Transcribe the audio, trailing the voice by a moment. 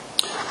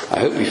I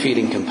hope you're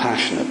feeling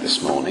compassionate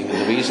this morning, and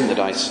the reason that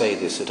I say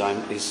this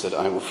is that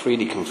I will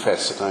freely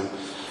confess that I'm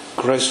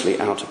grossly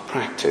out of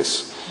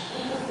practice.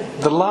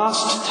 The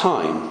last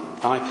time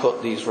I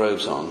put these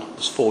robes on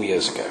was 4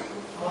 years ago.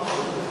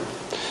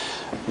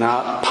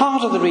 Now,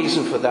 part of the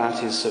reason for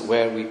that is that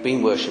where we've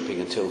been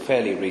worshipping until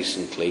fairly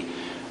recently,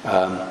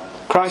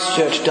 Christ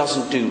Church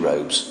doesn't do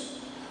robes.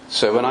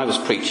 So when I was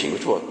preaching,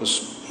 which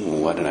was,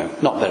 I don't know,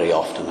 not very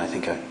often, I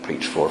think I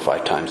preached 4 or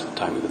 5 times at the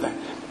time we were there,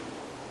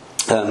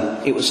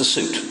 it was a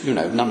suit,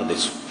 none of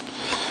this.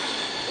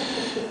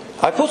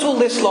 I put all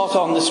this lot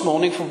on this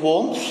morning for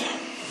warmth.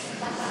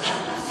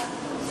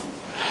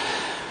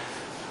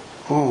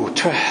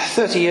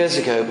 30 years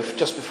ago,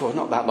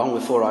 not that long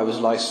before I was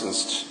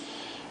licensed,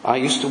 I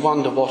used to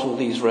wonder what all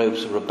these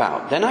robes were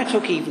about. Then I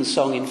took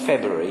Evensong in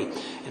February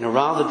in a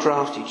rather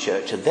drafty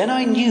church, and then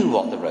I knew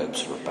what the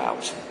robes were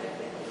about.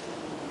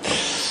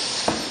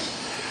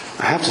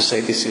 I have to say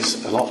this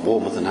is a lot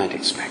warmer than I'd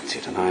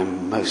expected, and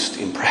I'm most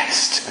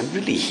impressed and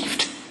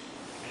relieved.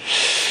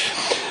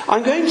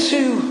 I'm going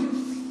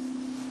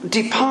to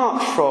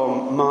depart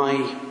from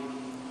my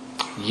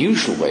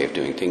usual way of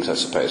doing things, I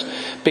suppose,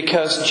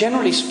 because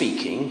generally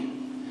speaking,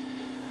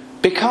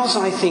 because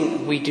I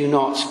think we do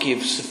not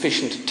give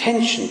sufficient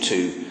attention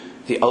to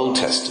the Old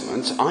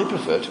Testament, I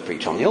prefer to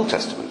preach on the Old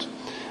Testament,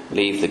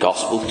 leave the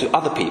Gospel to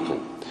other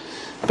people.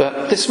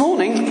 But this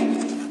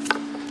morning,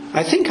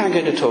 I think I'm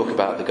going to talk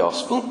about the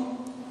Gospel.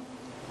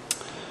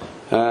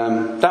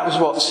 That was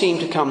what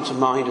seemed to come to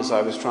mind as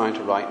I was trying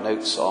to write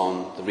notes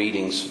on the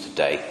readings for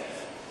today.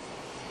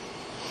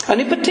 And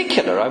in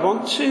particular, I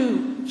want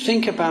to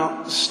think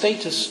about the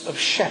status of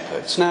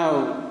shepherds.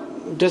 Now,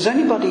 does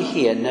anybody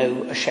here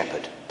know a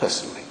shepherd,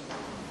 personally?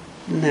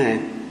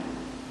 No.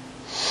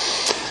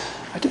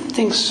 I don't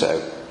think so.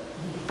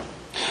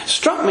 It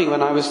struck me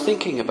when I was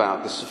thinking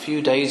about this a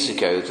few days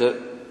ago that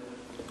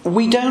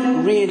we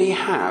don't really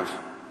have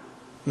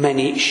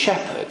many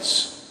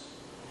shepherds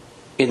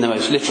in the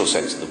most literal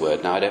sense of the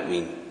word. Now, I don't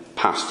mean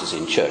pastors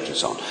in church and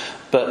so on,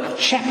 but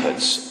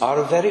shepherds are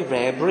a very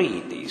rare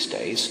breed these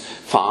days.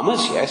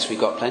 Farmers, yes, we've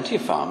got plenty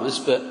of farmers,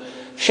 but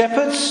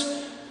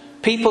shepherds,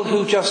 people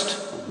who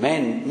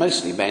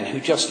mostly men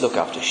who just look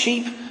after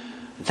sheep,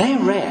 they're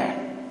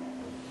rare.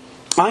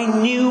 I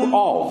knew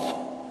of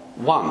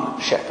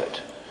one shepherd.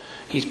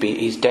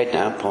 He's dead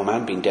now, poor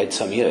man, been dead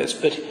some years,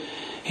 but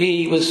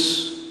he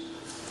was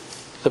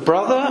the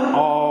brother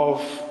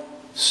of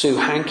Sue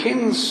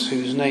Hankins,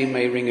 whose name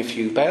may ring a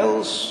few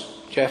bells.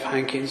 Jeff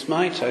Hankins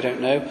might, I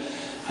don't know.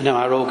 I know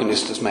our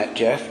organist has met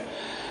Jeff.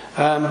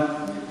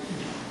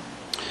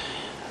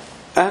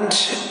 And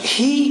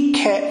he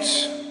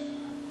kept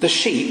the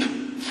sheep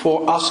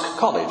for Usk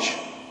College.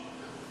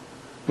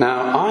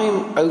 Now,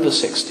 I'm over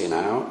 60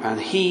 now,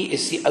 and he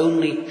is the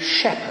only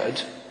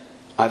shepherd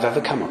I've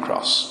ever come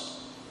across.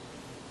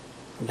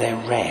 They're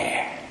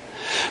rare.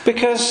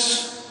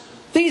 Because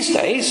these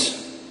days,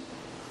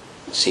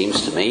 it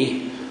seems to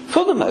me,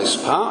 for the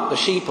most part, the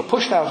sheep are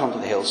pushed out onto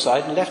the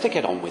hillside and left to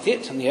get on with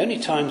it, and the only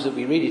times that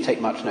we really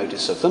take much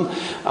notice of them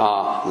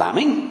are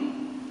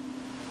lambing,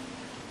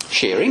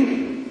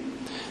 shearing,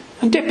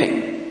 and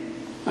dipping.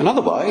 And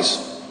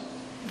otherwise,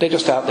 they're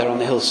just out there on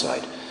the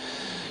hillside.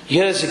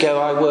 Years ago,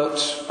 I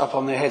worked up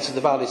on the Heads of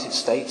the Valleys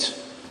estate,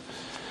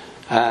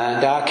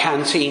 and our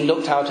canteen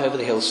looked out over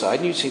the hillside,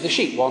 and you'd see the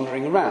sheep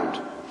wandering around.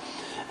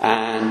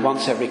 And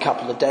once every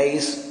couple of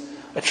days,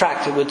 a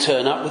tractor would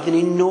turn up with an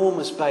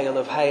enormous bale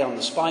of hay on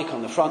the spike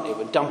on the front. It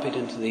would dump it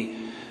into the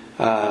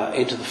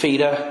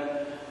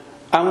feeder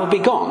and would be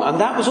gone.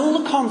 And that was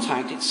all the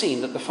contact, it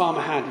seemed, that the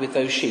farmer had with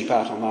those sheep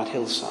out on that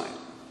hillside.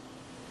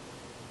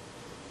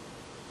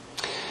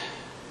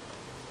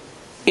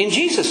 In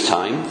Jesus'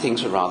 time,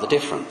 things were rather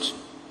different.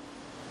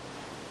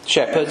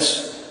 Shepherds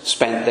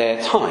spent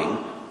their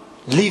time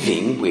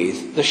living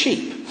with the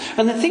sheep.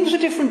 And then things were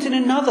different in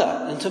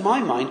another, and to my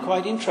mind,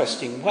 quite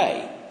interesting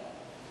way.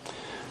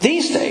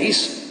 These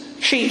days,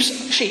 sheep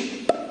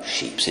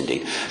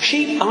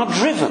are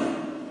driven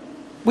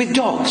with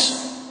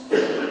dogs.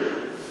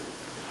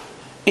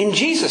 In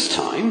Jesus'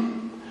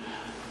 time,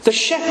 the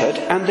shepherd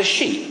and the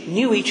sheep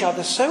knew each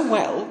other so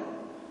well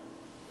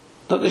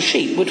that the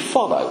sheep would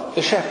follow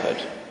the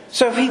shepherd.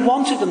 So if he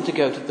wanted them to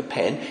go to the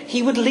pen,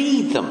 he would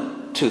lead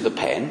them to the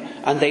pen,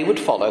 and they would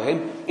follow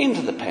him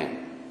into the pen.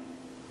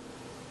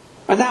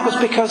 And that was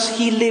because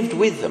he lived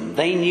with them.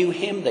 They knew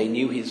him, they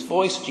knew his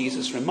voice.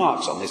 Jesus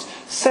remarks on this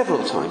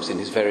several times in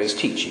his various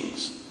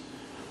teachings.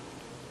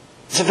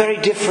 It's a very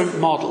different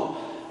model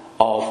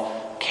of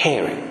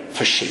caring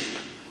for sheep.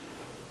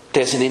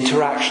 There's an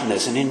interaction,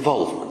 there's an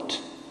involvement.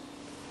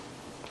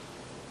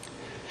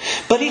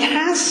 But it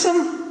has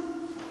some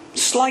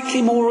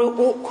slightly more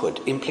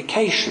awkward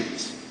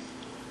implications.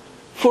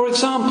 For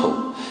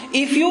example,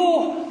 if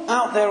you're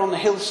out there on the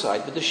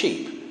hillside with the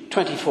sheep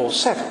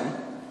 24/7,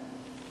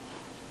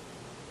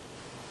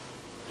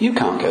 you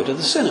can't go to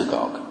the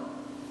synagogue.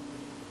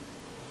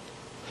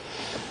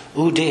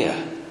 Oh dear,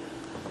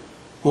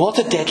 what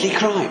a deadly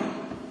crime.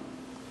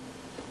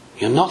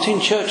 You're not in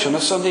church on a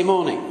Sunday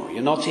morning, or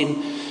you're not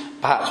in,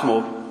 perhaps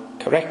more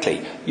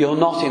correctly, you're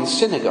not in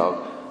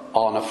synagogue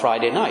on a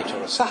Friday night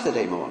or a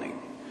Saturday morning,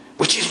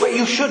 which is where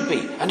you should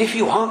be. And if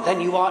you aren't,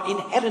 then you are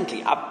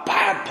inherently a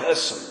bad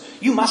person.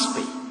 You must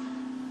be.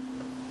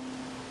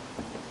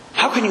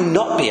 How can you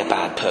not be a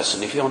bad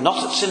person if you're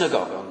not at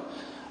synagogue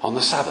on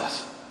the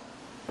Sabbath?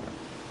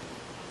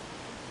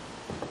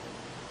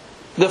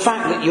 The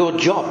fact that your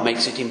job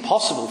makes it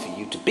impossible for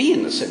you to be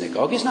in the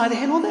synagogue is neither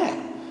here nor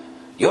there.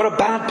 You're a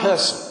bad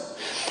person.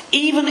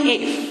 Even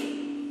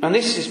if, and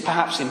this is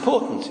perhaps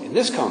important in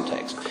this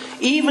context,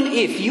 even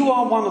if you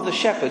are one of the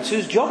shepherds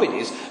whose job it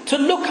is to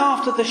look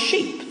after the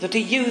sheep that are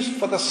used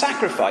for the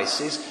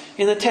sacrifices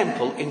in the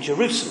temple in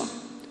Jerusalem,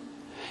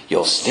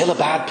 you're still a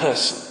bad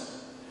person.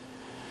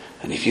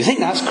 And if you think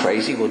that's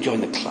crazy, well,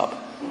 join the club.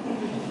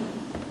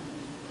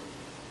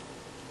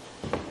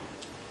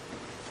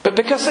 But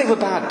because they were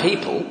bad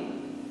people,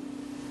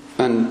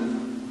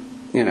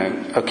 and,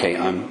 okay,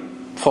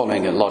 I'm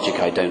following a logic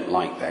I don't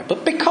like there,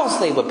 but because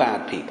they were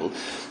bad people,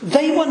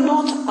 they were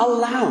not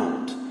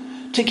allowed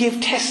to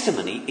give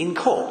testimony in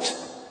court.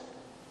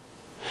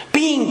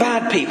 Being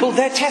bad people,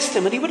 their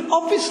testimony would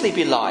obviously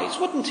be lies,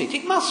 wouldn't it?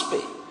 It must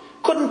be.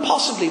 Couldn't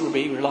possibly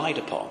be relied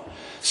upon.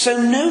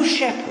 So no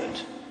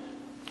shepherd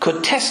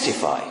could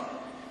testify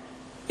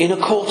in a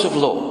court of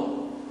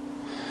law.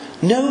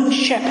 No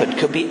shepherd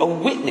could be a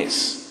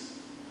witness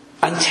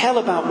and tell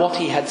about what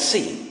he had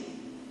seen.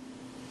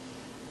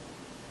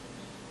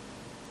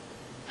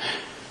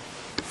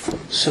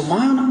 So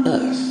why on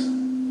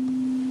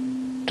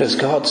earth does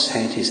God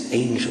send his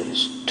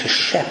angels to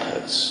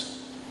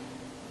shepherds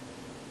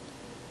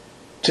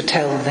to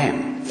tell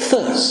them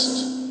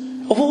first,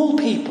 of all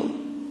people,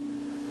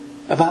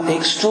 about the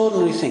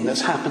extraordinary thing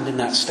that's happened in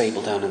that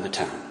stable down in the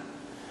town?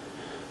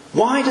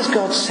 Why does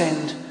God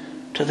send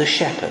to the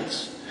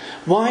shepherds?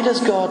 Why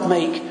does God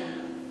make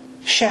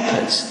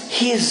shepherds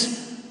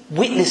his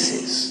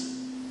witnesses?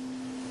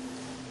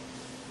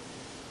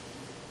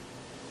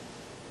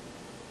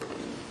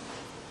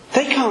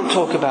 They can't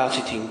talk about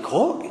it in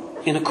court,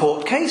 in a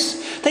court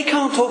case. They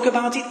can't talk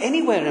about it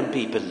anywhere and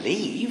be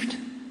believed.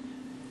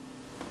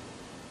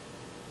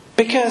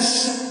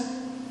 Because,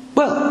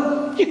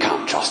 well, you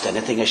can't trust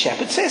anything a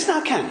shepherd says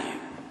now, can you?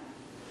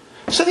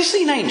 So they've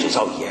seen angels.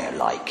 Oh yeah,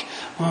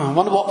 I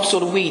wonder what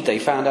sort of weed they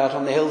found out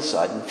on the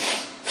hillside. And,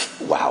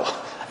 wow,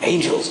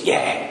 angels,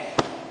 yeah.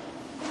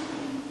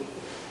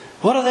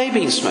 What have they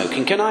been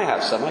smoking? Can I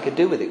have some? I could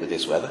do with it with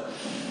this weather.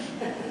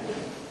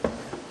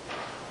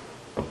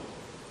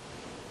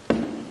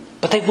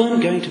 But they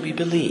weren't going to be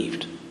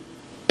believed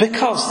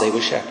because they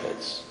were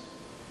shepherds.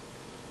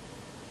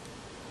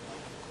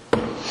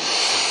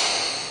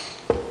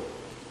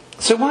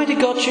 So why did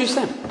God choose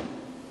them?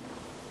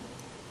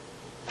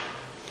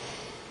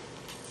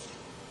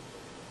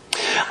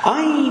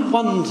 I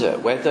wonder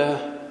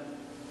whether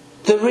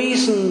the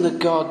reason that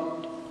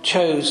God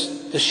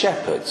chose the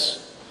shepherds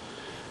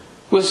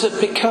was that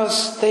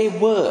because they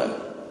were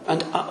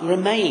and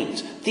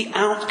remained the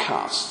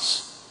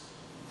outcasts,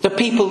 the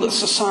people that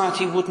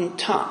society wouldn't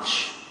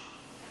touch.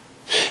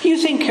 You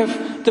think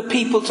of the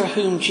people to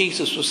whom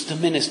Jesus was to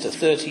minister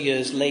 30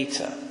 years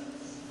later.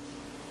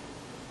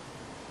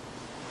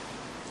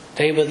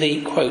 They were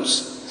the, quotes,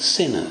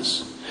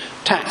 sinners,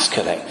 tax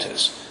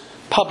collectors,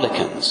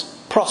 publicans,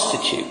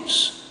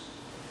 prostitutes.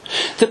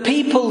 The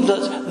people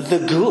that the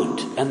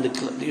good and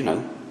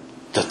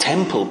the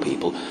temple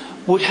people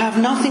would have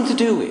nothing to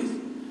do with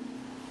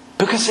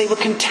because they were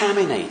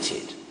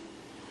contaminated.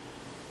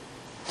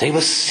 They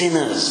were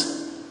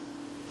sinners.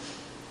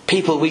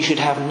 People we should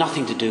have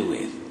nothing to do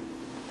with.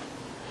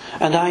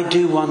 And I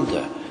do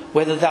wonder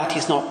whether that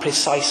is not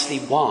precisely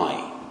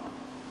why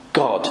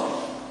God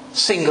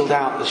singled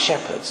out the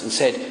shepherds and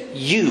said,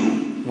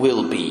 you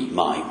will be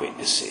my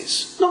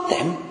witnesses, not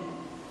them.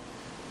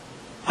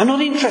 I'm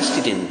not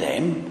interested in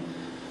them.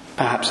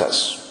 Perhaps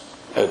that's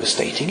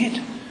overstating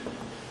it.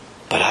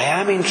 But I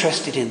am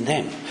interested in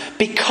them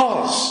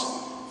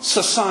because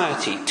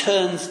society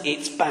turns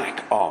its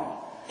back on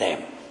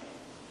them.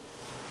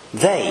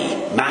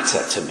 They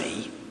matter to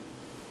me.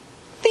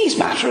 These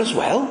matter as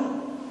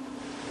well.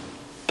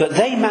 But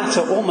they matter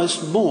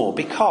almost more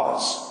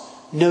because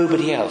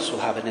nobody else will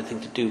have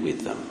anything to do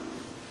with them.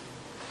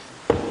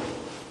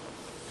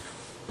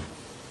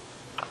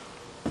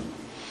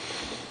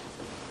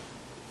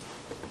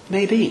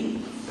 Maybe.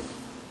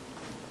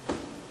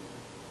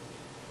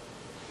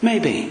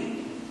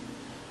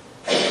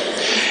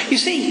 You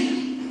see,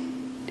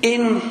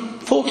 in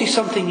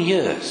 40-something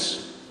years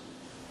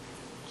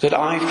that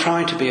I've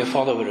tried to be a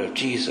follower of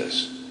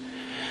Jesus,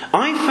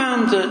 I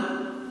found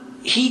that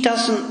he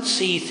doesn't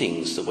see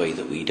things the way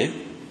that we do.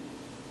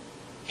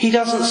 He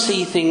doesn't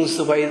see things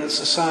the way that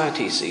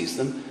society sees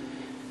them.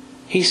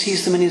 He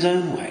sees them in his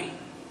own way.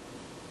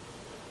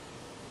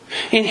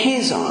 In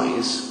his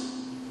eyes,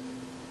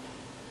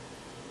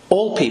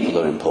 all people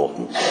are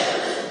important.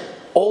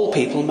 All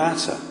people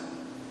matter.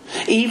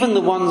 Even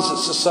the ones that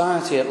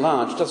society at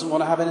large doesn't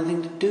want to have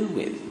anything to do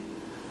with.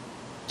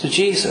 To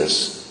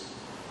Jesus,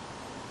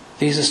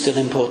 these are still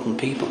important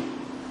people.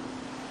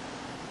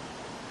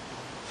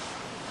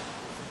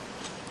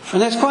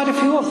 And there's quite a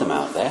few of them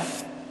out there.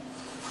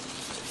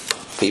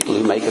 People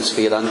who make us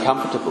feel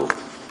uncomfortable.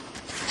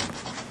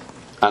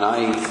 And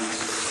I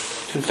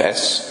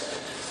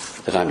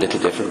confess that I'm little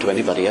different to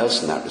anybody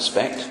else in that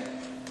respect.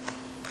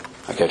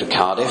 I go to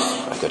Cardiff,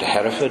 I go to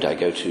Hereford, I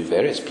go to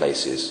various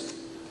places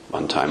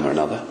one time or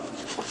another.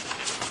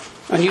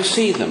 And you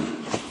see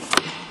them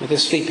with their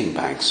sleeping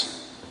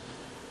bags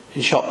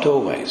in shop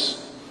doorways.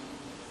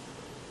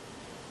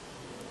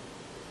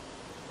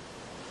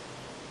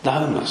 The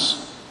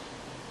homeless.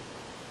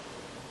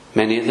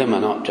 Many of them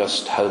are not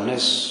just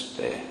homeless,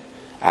 they're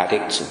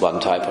addicts of one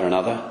type or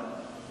another.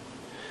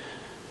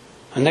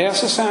 And they are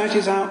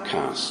society's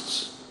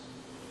outcasts.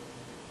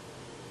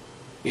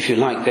 If you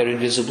like, they're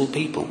invisible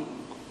people.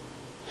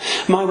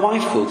 My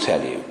wife will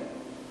tell you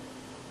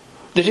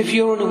that if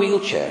you're in a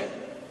wheelchair,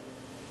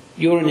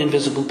 you're an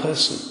invisible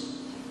person.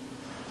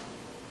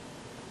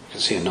 You can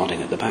see her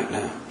nodding at the back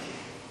now.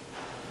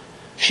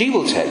 She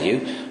will tell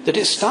you that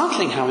it's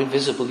startling how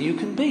invisible you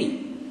can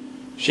be.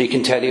 She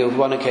can tell you of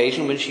one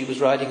occasion when she was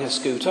riding her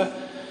scooter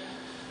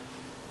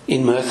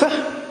in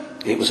Merthyr.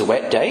 It was a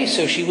wet day,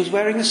 so she was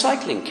wearing a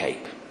cycling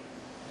cape.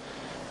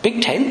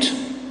 Big tent,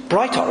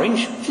 bright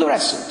orange,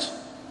 fluorescent.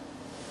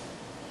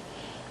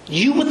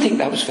 You would think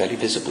that was fairly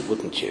visible,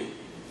 wouldn't you?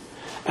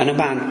 And a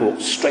man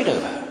walked straight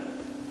over her.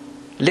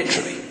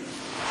 Literally.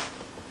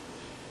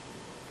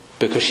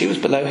 Because she was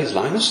below his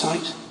line of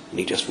sight, and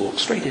he just walked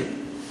straight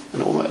in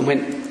and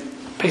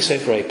went pace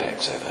over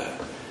apex over her.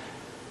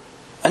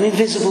 An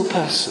invisible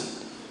person.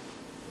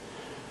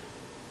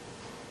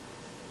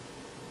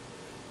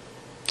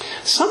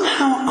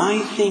 Somehow I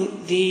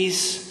think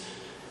these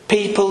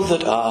people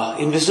that are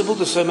invisible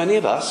to so many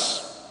of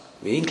us,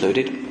 me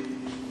included,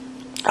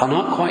 are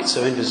not quite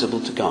so invisible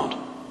to God.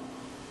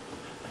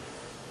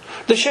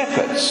 The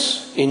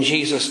shepherds in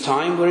Jesus'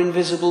 time were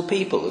invisible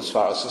people as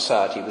far as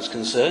society was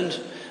concerned.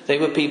 They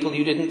were people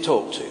you didn't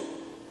talk to.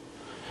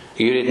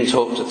 You didn't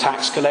talk to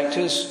tax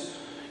collectors.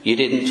 You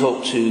didn't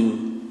talk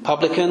to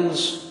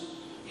publicans.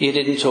 You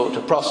didn't talk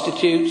to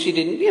prostitutes. You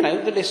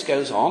didn't, the list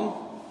goes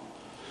on.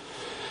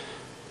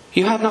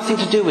 You had nothing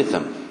to do with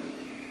them.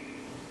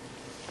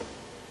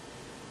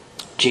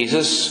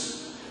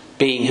 Jesus,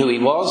 being who he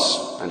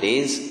was and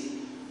is,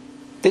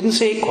 didn't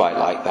see it quite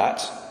like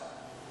that.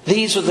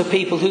 These were the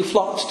people who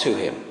flocked to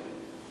him,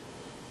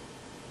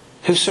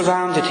 who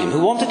surrounded him,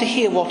 who wanted to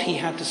hear what he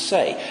had to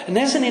say. And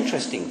there's an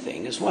interesting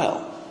thing as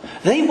well.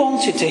 They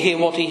wanted to hear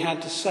what he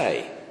had to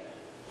say.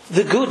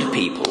 The good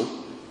people,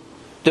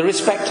 the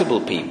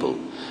respectable people,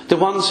 the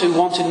ones who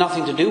wanted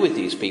nothing to do with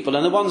these people,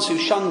 and the ones who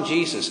shunned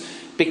Jesus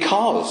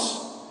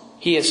because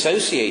he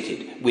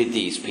associated with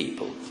these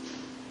people.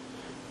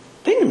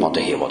 They didn't want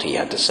to hear what he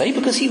had to say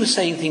because he was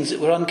saying things that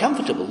were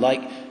uncomfortable,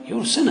 like,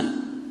 you're a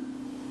sinner.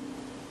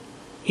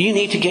 You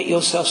need to get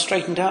yourself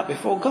straightened out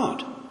before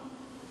God.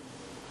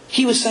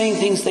 He was saying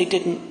things they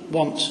didn't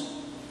want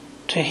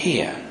to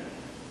hear.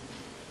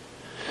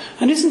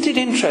 And isn't it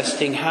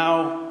interesting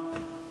how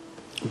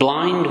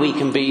blind we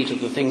can be to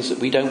the things that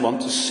we don't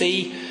want to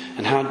see,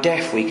 and how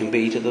deaf we can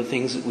be to the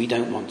things that we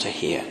don't want to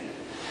hear?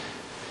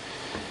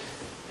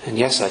 And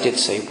yes, I did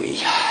say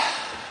we,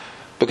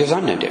 because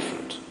I'm no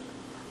different.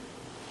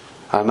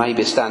 I may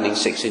be standing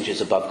 6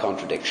 inches above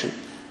contradiction,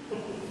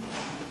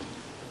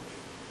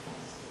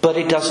 but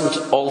it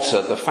doesn't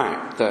alter the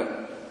fact that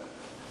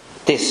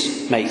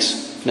this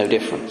makes no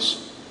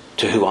difference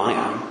to who I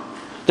am.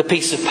 The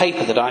piece of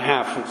paper that I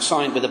have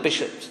signed with a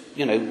bishop's,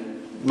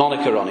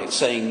 moniker on it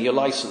saying you're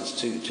licensed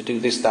to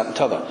do this, that and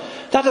t'other,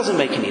 that doesn't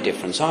make any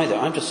difference either.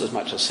 I'm just as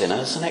much a sinner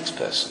as the next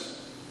person.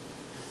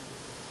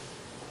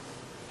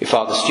 If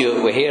Father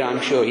Stewart were here,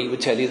 I'm sure he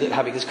would tell you that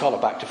having his collar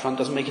back to front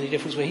doesn't make any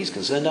difference where he's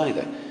concerned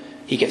either.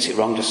 He gets it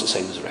wrong just the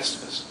same as the rest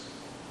of us.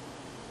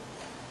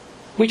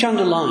 Which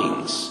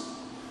underlines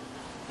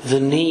the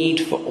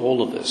need for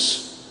all of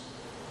us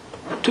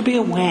to be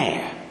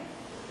aware.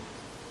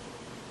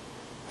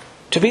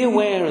 To be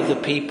aware of the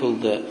people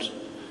that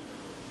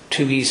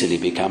too easily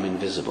become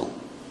invisible.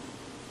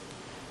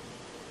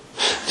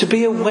 To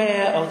be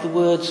aware of the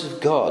words of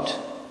God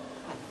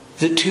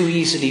that too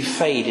easily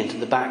fade into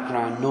the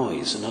background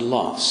noise and are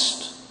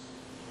lost.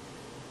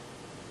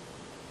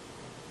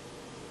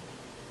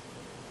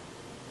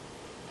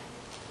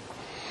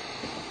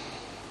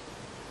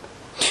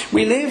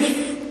 We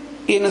live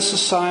in a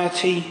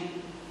society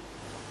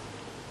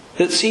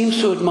that seems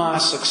to admire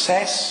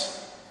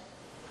success,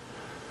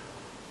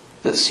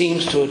 that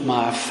seems to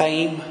admire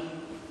fame.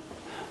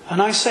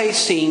 And I say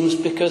seems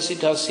because it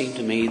does seem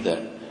to me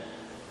that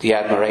the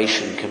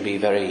admiration can be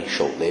very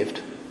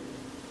short-lived,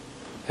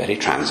 very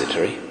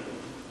transitory.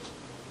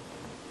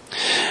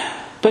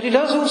 But it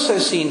does also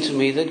seem to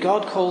me that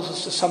God calls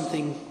us to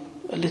something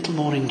a little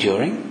more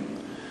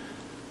enduring,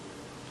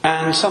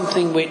 and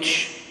something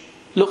which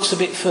looks a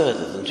bit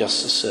further than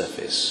just the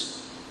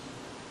surface.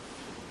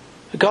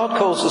 God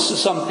calls us to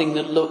something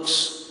that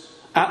looks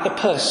at the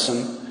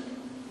person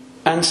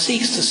and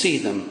seeks to see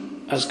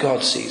them as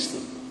God sees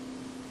them.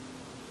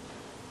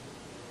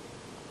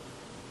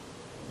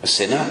 A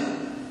sinner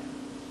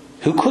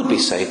who could be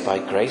saved by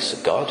grace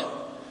of God,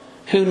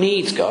 who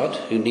needs God,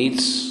 who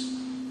needs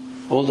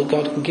all that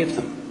God can give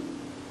them.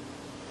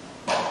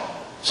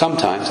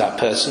 Sometimes that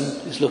person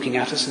is looking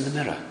at us in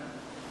the mirror.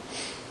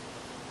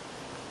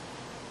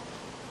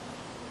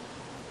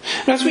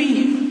 As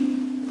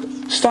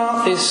we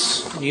start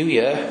this new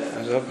year,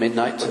 as of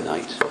midnight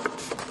tonight,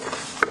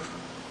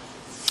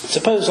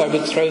 suppose I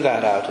would throw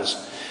that out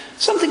as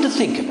something to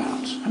think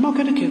about. I'm not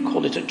going to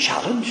call it a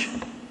challenge.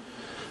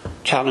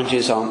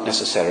 Challenges aren't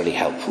necessarily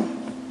helpful.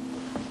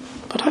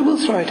 But I will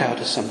throw it out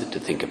as something to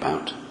think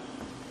about.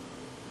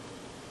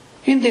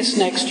 In this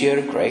next year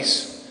of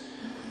grace,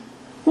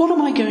 what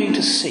am I going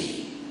to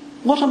see?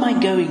 What am I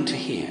going to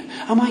hear?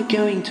 Am I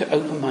going to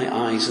open my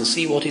eyes and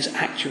see what is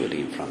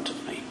actually in front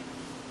of me?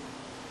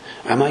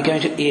 Am I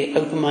going to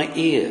open my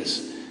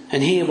ears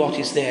and hear what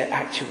is there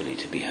actually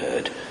to be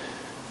heard?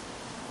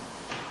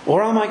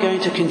 Or am I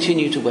going to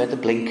continue to wear the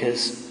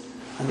blinkers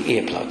and the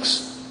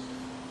earplugs?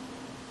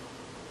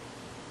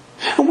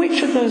 And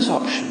which of those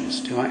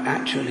options do I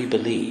actually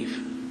believe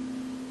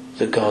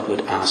that God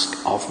would ask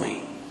of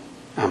me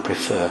and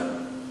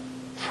prefer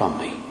from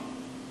me?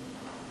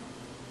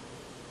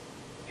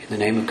 In the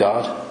name of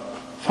God,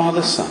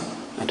 Father, Son,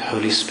 and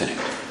Holy Spirit.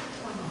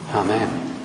 Amen.